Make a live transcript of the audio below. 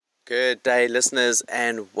Good day, listeners,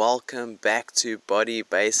 and welcome back to Body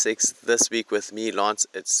Basics. This week with me, Lance.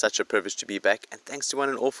 It's such a privilege to be back, and thanks to one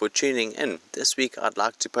and all for tuning in. This week, I'd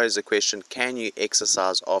like to pose a question: can you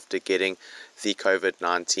exercise after getting the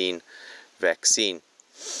COVID-19 vaccine?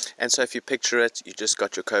 And so if you picture it, you just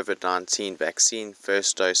got your COVID-19 vaccine,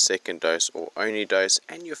 first dose, second dose, or only dose,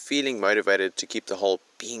 and you're feeling motivated to keep the whole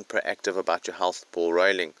being proactive about your health ball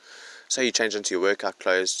rolling. So you change into your workout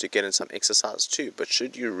clothes to get in some exercise too. But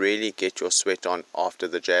should you really get your sweat on after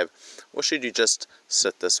the jab, or should you just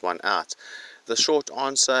sit this one out? The short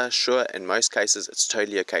answer, sure, in most cases it's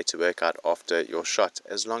totally okay to work out after your shot,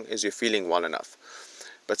 as long as you're feeling well enough.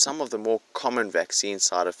 But some of the more common vaccine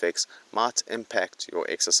side effects might impact your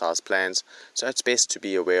exercise plans, so it's best to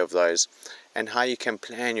be aware of those and how you can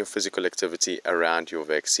plan your physical activity around your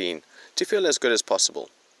vaccine to feel as good as possible.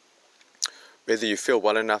 Whether you feel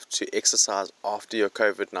well enough to exercise after your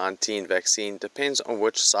COVID-19 vaccine depends on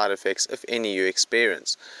which side effects, if any, you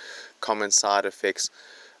experience. Common side effects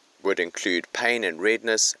would include pain and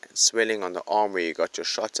redness and swelling on the arm where you got your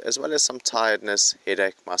shot, as well as some tiredness,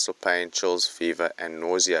 headache, muscle pain, chills, fever, and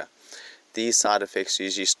nausea. These side effects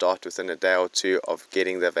usually start within a day or two of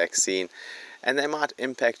getting the vaccine, and they might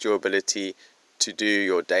impact your ability to do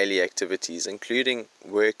your daily activities, including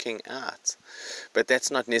working out. But that's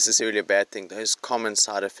not necessarily a bad thing. Those common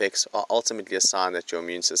side effects are ultimately a sign that your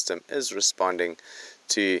immune system is responding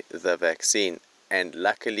to the vaccine. And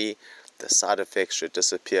luckily, the side effects should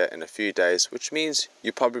disappear in a few days, which means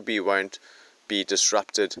you probably won't be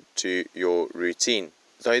disrupted to your routine.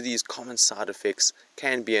 Though these common side effects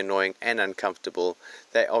can be annoying and uncomfortable,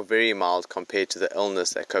 they are very mild compared to the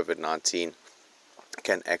illness that COVID-19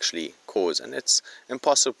 can actually cause, and it's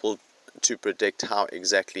impossible to predict how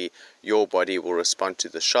exactly your body will respond to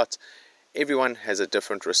the shot. Everyone has a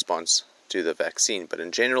different response to the vaccine, but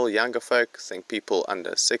in general, younger folk, think people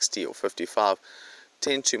under 60 or 55,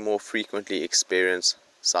 tend to more frequently experience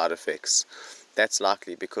side effects. That's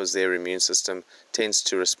likely because their immune system tends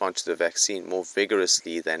to respond to the vaccine more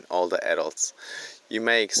vigorously than older adults. You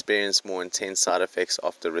may experience more intense side effects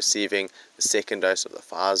after receiving the second dose of the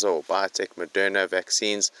Pfizer or BioNTech Moderna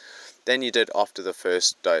vaccines than you did after the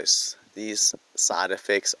first dose. These side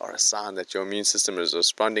effects are a sign that your immune system is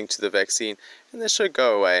responding to the vaccine, and they should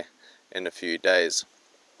go away in a few days.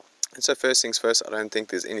 And so first things first, I don't think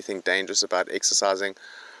there's anything dangerous about exercising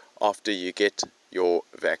after you get your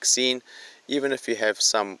vaccine, even if you have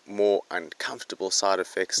some more uncomfortable side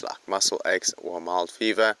effects like muscle aches or a mild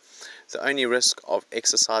fever. The only risk of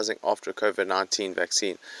exercising after a COVID-19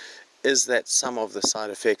 vaccine is that some of the side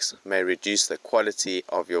effects may reduce the quality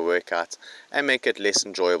of your workout and make it less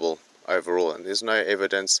enjoyable overall. And there's no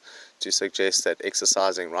evidence to suggest that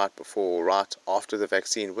exercising right before or right after the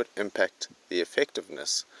vaccine would impact the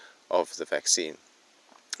effectiveness of the vaccine.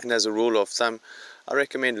 And as a rule of thumb, I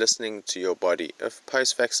recommend listening to your body. If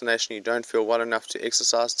post-vaccination you don't feel well enough to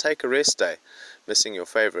exercise, take a rest day. Missing your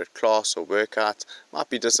favorite class or workout might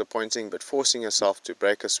be disappointing, but forcing yourself to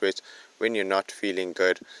break a sweat when you're not feeling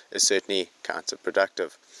good is certainly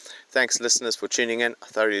counterproductive. Thanks, listeners, for tuning in. I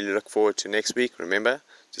thoroughly look forward to next week. Remember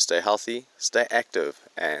to stay healthy, stay active,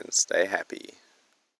 and stay happy.